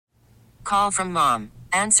Call from mom.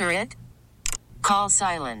 Answer it. Call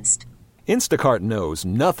silenced. Instacart knows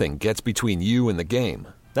nothing gets between you and the game.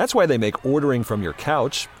 That's why they make ordering from your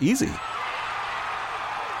couch easy.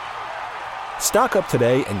 Stock up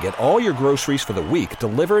today and get all your groceries for the week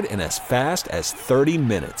delivered in as fast as 30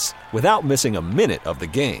 minutes without missing a minute of the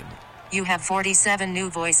game. You have 47 new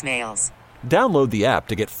voicemails. Download the app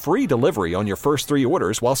to get free delivery on your first 3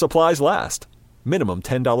 orders while supplies last. Minimum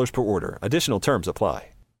 $10 per order. Additional terms apply.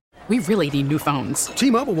 We really need new phones.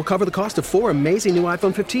 T-Mobile will cover the cost of 4 amazing new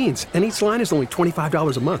iPhone 15s, and each line is only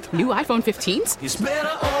 $25 a month. New iPhone 15s? It's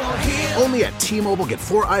better over here. Only at T-Mobile, get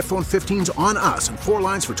 4 iPhone 15s on us and 4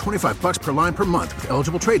 lines for $25 per line per month with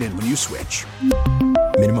eligible trade-in when you switch.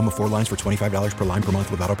 Minimum of 4 lines for $25 per line per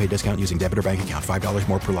month with autopay discount using debit or bank account. $5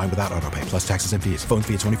 more per line without autopay, plus taxes and fees. Phone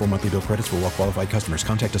fee at 24 monthly bill credits for well-qualified customers.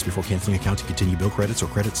 Contact us before canceling account to continue bill credits or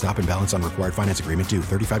credit stop and balance on required finance agreement due.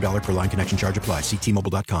 $35 per line connection charge applies. See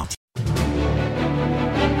T-Mobile.com.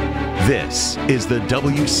 This is the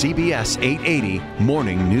WCBS 880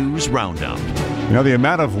 Morning News Roundup. You know, the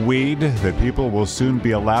amount of weed that people will soon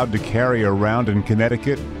be allowed to carry around in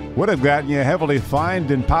Connecticut would have gotten you heavily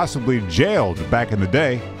fined and possibly jailed back in the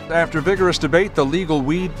day. After vigorous debate, the legal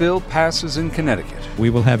weed bill passes in Connecticut. We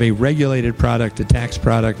will have a regulated product, a tax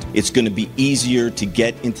product. It's going to be easier to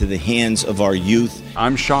get into the hands of our youth.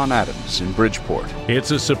 I'm Sean Adams in Bridgeport.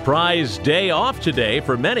 It's a surprise day off today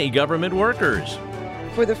for many government workers.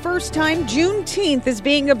 For the first time, Juneteenth is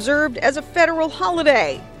being observed as a federal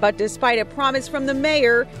holiday. But despite a promise from the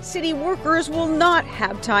mayor, city workers will not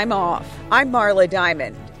have time off. I'm Marla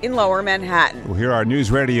Diamond in Lower Manhattan. Well, here are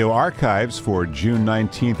News Radio archives for June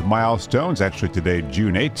 19th milestones. Actually, today,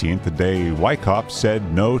 June 18th, the day Wyckoff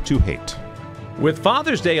said no to hate. With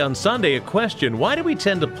Father's Day on Sunday, a question: why do we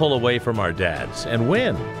tend to pull away from our dads, and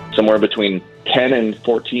when? Somewhere between 10 and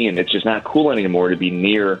 14, it's just not cool anymore to be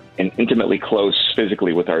near and intimately close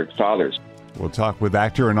physically with our fathers. We'll talk with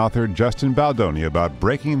actor and author Justin Baldoni about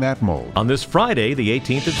breaking that mold. On this Friday, the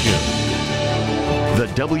 18th of June. The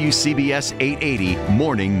WCBS 880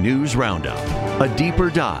 Morning News Roundup. A deeper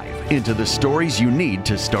dive into the stories you need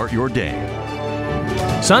to start your day.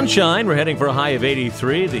 Sunshine, we're heading for a high of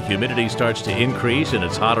 83. The humidity starts to increase and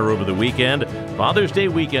it's hotter over the weekend. Father's Day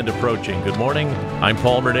weekend approaching. Good morning. I'm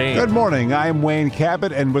Paul Murnane. Good morning. I'm Wayne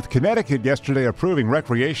Cabot. And with Connecticut yesterday approving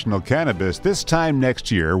recreational cannabis, this time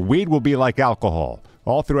next year, weed will be like alcohol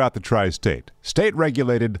all throughout the tri-state. State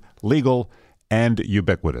regulated, legal, and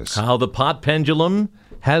ubiquitous. How the pot pendulum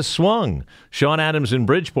has swung. Sean Adams in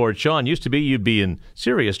Bridgeport. Sean, used to be you'd be in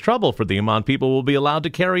serious trouble for the amount people will be allowed to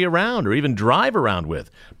carry around or even drive around with.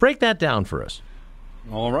 Break that down for us.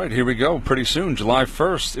 All right, here we go. Pretty soon, July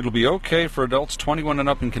 1st, it'll be okay for adults 21 and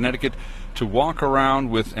up in Connecticut to walk around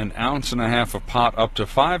with 1.5 ounces of pot, up to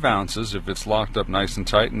 5 ounces if it's locked up nice and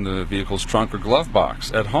tight in the vehicle's trunk or glove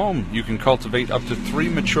box. At home, you can cultivate up to 3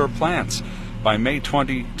 mature plants. By May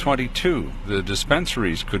 2022, the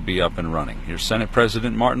dispensaries could be up and running. Here's Senate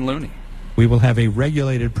President Martin Looney. We will have a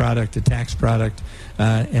regulated product, a tax product,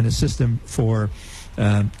 and a system for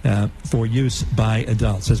use by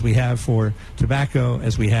adults, as we have for tobacco,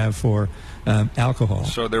 as we have for alcohol.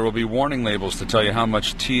 So there will be warning labels to tell you how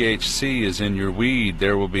much THC is in your weed.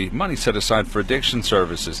 There will be money set aside for addiction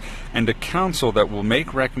services and a council that will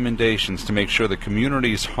make recommendations to make sure the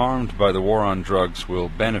communities harmed by the war on drugs will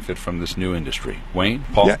benefit from this new industry. Wayne?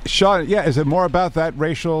 Paul? Yeah, Sean, is it more about that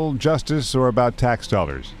racial justice or about tax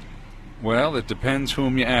dollars? Well, it depends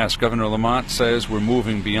whom you ask. Governor Lamont says we're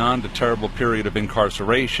moving beyond a terrible period of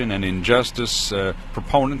incarceration and injustice.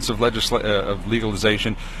 Proponents of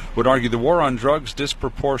legalization would argue the war on drugs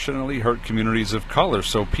disproportionately hurt communities of color.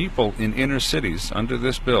 So people in inner cities under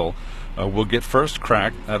this bill will get first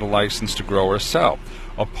crack at a license to grow or sell.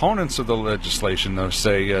 Opponents of the legislation, though,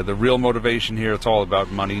 say the real motivation here, it's all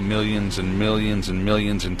about money, millions and millions and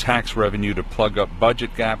millions in tax revenue to plug up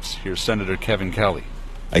budget gaps. Here's Senator Kevin Kelly.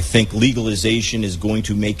 I think legalization is going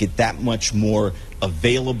to make it that much more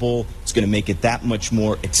available. It's going to make it that much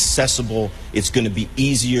more accessible. It's going to be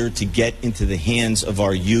easier to get into the hands of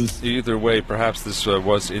our youth. Either way, perhaps this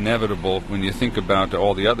was inevitable when you think about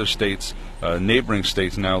all the other states, neighboring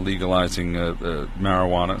states now legalizing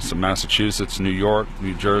marijuana. So Massachusetts, New York,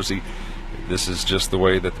 New Jersey. This is just the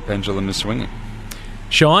way that the pendulum is swinging.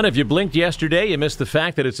 Sean, if you blinked yesterday, you missed the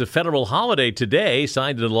fact that it's a federal holiday today,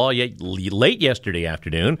 signed into law late yesterday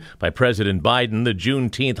afternoon by President Biden. The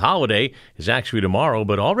Juneteenth holiday is actually tomorrow,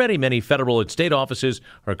 but already many federal and state offices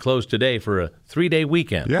are closed today for a 3-day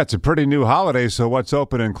weekend. Yeah, it's a pretty new holiday, so what's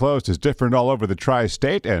open and closed is different all over the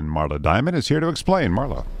tri-state, and Marla Diamond is here to explain.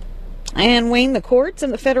 Marla. And Wayne, the courts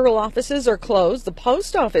and the federal offices are closed. The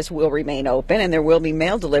post office will remain open and there will be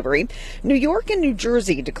mail delivery. New York and New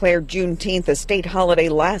Jersey declared Juneteenth a state holiday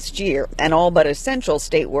last year, and all but essential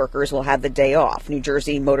state workers will have the day off. New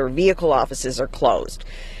Jersey motor vehicle offices are closed.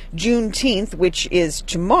 Juneteenth, which is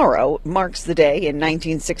tomorrow, marks the day in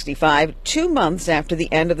 1965, 2 months after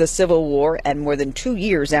the end of the Civil War and more than 2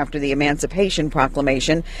 years after the Emancipation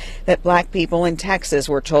Proclamation, that black people in Texas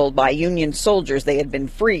were told by Union soldiers they had been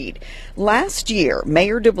freed. Last year,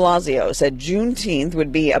 Mayor de Blasio said Juneteenth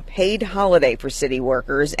would be a paid holiday for city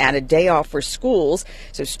workers and a day off for schools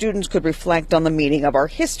so students could reflect on the meaning of our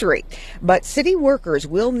history. But city workers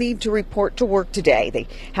will need to report to work today. They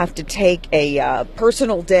have to take a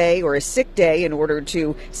personal day or a sick day in order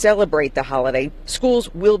to celebrate the holiday.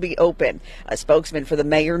 Schools will be open. A spokesman for the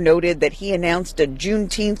mayor noted that he announced a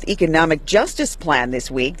Juneteenth economic justice plan this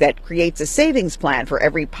week that creates a savings plan for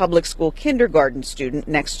every public school kindergarten student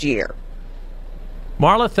next year.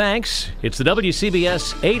 Marla, thanks. It's the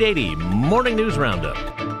WCBS 880 Morning News Roundup.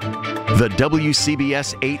 The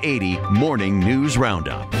WCBS 880 Morning News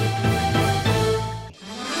Roundup.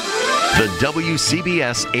 The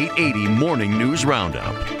WCBS 880 Morning News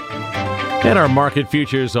Roundup. And our market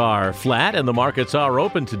futures are flat, and the markets are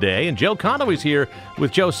open today. And Joe Conaway's here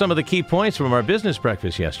with Joe, some of the key points from our business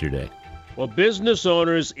breakfast yesterday. Well, business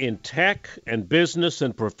owners in tech and business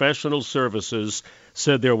and professional services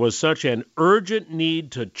said there was such an urgent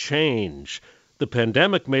need to change. The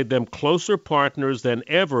pandemic made them closer partners than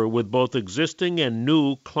ever with both existing and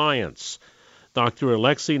new clients. Dr.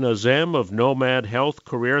 Alexi Nazem of Nomad Health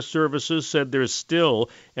Career Services said there's still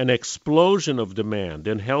an explosion of demand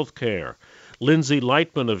in healthcare. Lindsay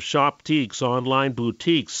Lightman of Shoptiques Online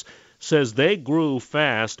Boutiques says they grew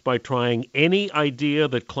fast by trying any idea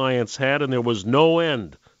that clients had, and there was no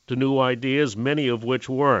end to new ideas, many of which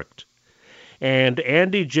worked. And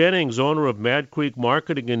Andy Jennings, owner of Mad Creek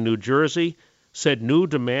Marketing in New Jersey, said new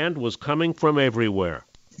demand was coming from everywhere.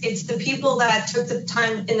 It's the people that took the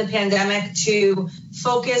time in the pandemic to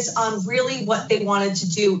focus on really what they wanted to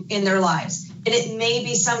do in their lives. And it may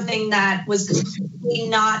be something that was completely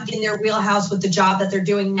not in their wheelhouse with the job that they're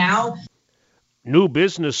doing now. New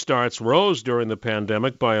business starts rose during the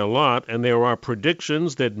pandemic by a lot, and there are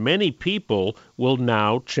predictions that many people will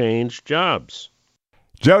now change jobs.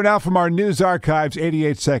 Joe, now from our news archives,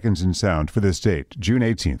 88 seconds in sound for this date, June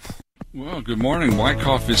 18th. Well, good morning.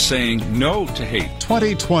 Wyckoff is saying no to hate.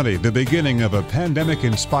 2020, the beginning of a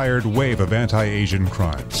pandemic-inspired wave of anti-Asian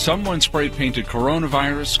crime. Someone spray-painted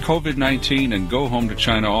coronavirus, COVID-19, and go home to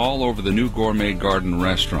China all over the new Gourmet Garden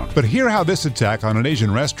restaurant. But hear how this attack on an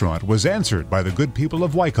Asian restaurant was answered by the good people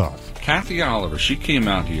of Wyckoff. Kathy Oliver, she came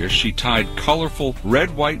out here. She tied colorful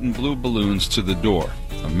red, white, and blue balloons to the door.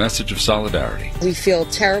 A message of solidarity. We feel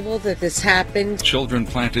terrible that this happened. Children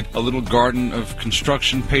planted a little garden of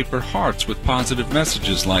construction paper hearts with positive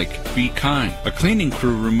messages like, be kind. A cleaning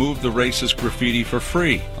crew removed the racist graffiti for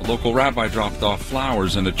free. A local rabbi dropped off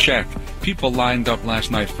flowers and a check. People lined up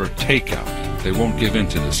last night for takeout. They won't give in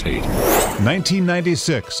to this hate.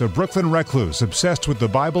 1996, a Brooklyn recluse obsessed with the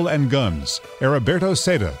Bible and guns, Heriberto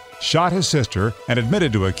Seda, shot his sister and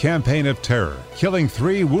admitted to a campaign of terror, killing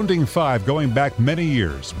 3, wounding 5, going back many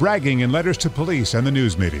years, bragging in letters to police and the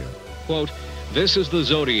news media. Quote, this is the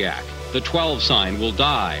zodiac. The 12 sign will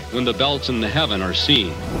die when the belts in the heaven are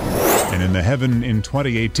seen. And in the heaven in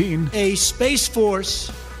 2018, a Space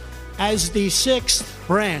Force as the 6th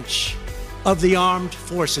branch of the armed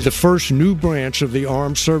forces. The first new branch of the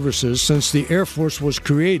armed services since the Air Force was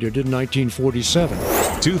created in 1947.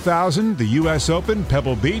 2000, the U.S. Open,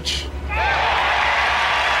 Pebble Beach.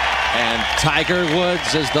 And Tiger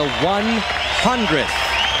Woods is the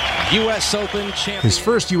 100th U.S. Open champion. His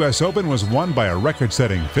first U.S. Open was won by a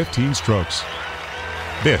record-setting 15 strokes.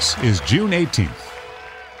 This is June 18th.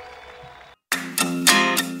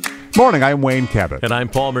 Morning, I'm Wayne Cabot. And I'm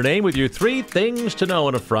Paul Murnane with your 3 things to know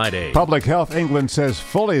on a Friday. Public Health England says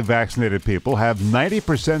fully vaccinated people have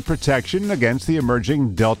 90% protection against the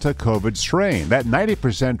emerging Delta COVID strain. That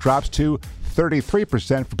 90% drops to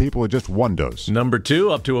 33% for people with just 1 dose. Number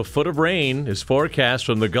 2, up to a foot of rain is forecast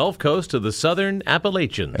from the Gulf Coast to the southern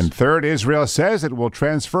Appalachians. And third, Israel says it will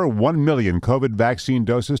transfer 1 million COVID vaccine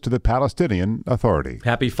doses to the Palestinian Authority.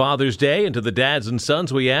 Happy Father's Day, and to the dads and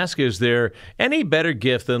sons we ask, is there any better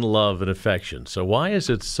gift than love and affection? So why is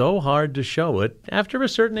it so hard to show it after a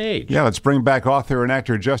certain age? Yeah, let's bring back author and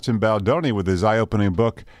actor Justin Baldoni with his eye-opening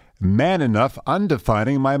book, Man Enough,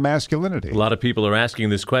 Undefining My Masculinity. A lot of people are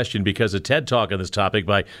asking this question because a TED Talk on this topic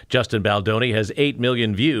by Justin Baldoni has 8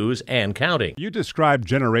 million views and counting. You described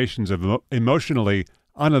generations of emotionally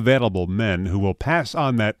unavailable men who will pass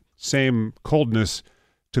on that same coldness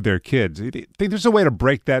to their kids. Do you think there's a way to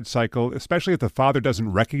break that cycle, especially if the father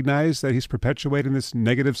doesn't recognize that he's perpetuating this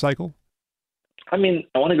negative cycle? I mean,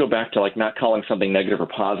 I want to go back to not calling something negative or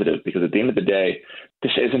positive, because at the end of the day,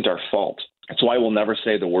 this isn't our fault. That's why we'll never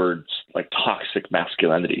say the words like toxic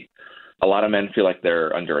masculinity. A lot of men feel like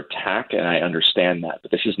they're under attack, and I understand that,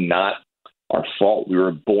 but this is not our fault. We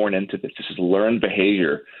were born into this. This is learned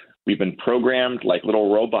behavior. We've been programmed like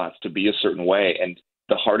little robots to be a certain way, and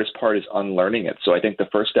the hardest part is unlearning it. So I think the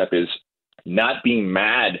first step is not being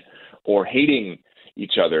mad or hating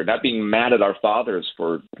each other, not being mad at our fathers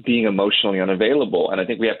for being emotionally unavailable. And I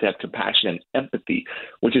think we have to have compassion and empathy,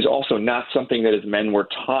 which is also not something that as men we're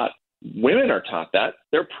taught. Women are taught that.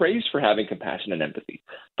 They're praised for having compassion and empathy.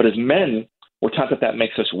 But as men, we're taught that that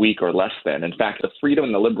makes us weak or less than. In fact, the freedom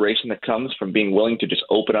and the liberation that comes from being willing to just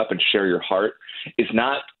open up and share your heart is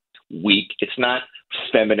not weak. It's not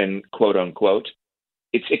feminine, quote unquote.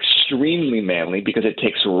 It's extremely manly because it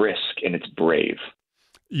takes risk and it's brave.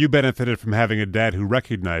 You benefited from having a dad who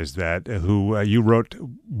recognized that, who you wrote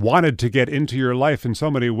wanted to get into your life in so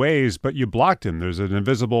many ways, but you blocked him. There's an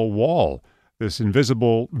invisible wall, this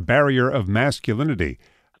invisible barrier of masculinity.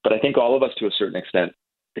 But I think all of us, to a certain extent,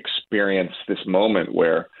 experience this moment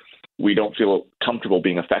where we don't feel comfortable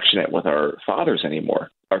being affectionate with our fathers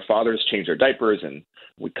anymore. Our fathers change their diapers and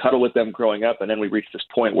we cuddle with them growing up, and then we reach this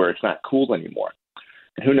point where it's not cool anymore.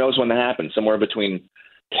 And who knows when that happens? Somewhere between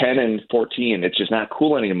 10 and 14, it's just not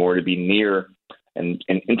cool anymore to be near and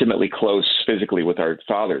intimately close physically with our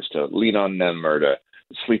fathers, to lean on them or to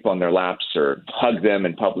sleep on their laps or hug them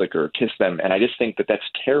in public or kiss them. And I just think that that's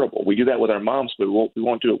terrible. We do that with our moms, but we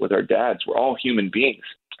won't do it with our dads. We're all human beings.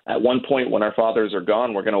 At one point when our fathers are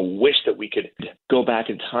gone, we're going to wish that we could go back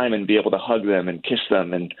in time and be able to hug them and kiss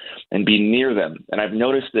them and be near them. And I've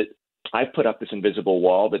noticed that I put up this invisible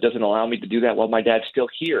wall that doesn't allow me to do that while my dad's still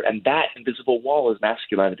here. And that invisible wall is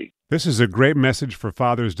masculinity. This is a great message for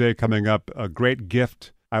Father's Day coming up. A great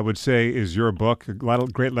gift, I would say, is your book. A lot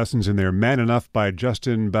of great lessons in there. Man Enough by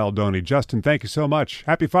Justin Baldoni. Justin, thank you so much.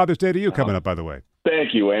 Happy Father's Day to you coming up, by the way.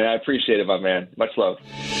 Thank you, Wayne. I appreciate it, my man. Much love.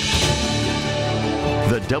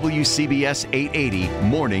 The WCBS 880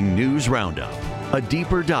 Morning News Roundup. A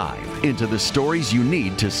deeper dive into the stories you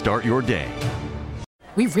need to start your day.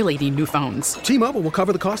 We really need new phones. T-Mobile will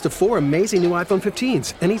cover the cost of 4 amazing new iPhone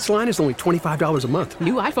 15s, and each line is only $25 a month.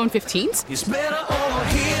 New iPhone 15s? It's better over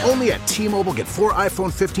here. Only at T-Mobile, get 4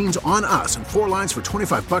 iPhone 15s on us and 4 lines for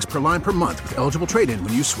 $25 per line per month with eligible trade-in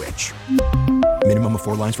when you switch. Minimum of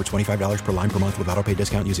 4 lines for $25 per line per month with autopay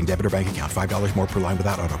discount using debit or bank account. $5 more per line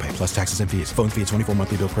without autopay, plus taxes and fees. Phone fee at 24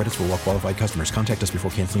 monthly bill credits for well-qualified customers. Contact us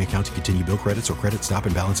before canceling account to continue bill credits or credit stop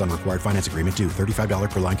and balance on required finance agreement due.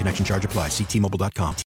 $35 per line connection charge applies. See T-Mobile.com.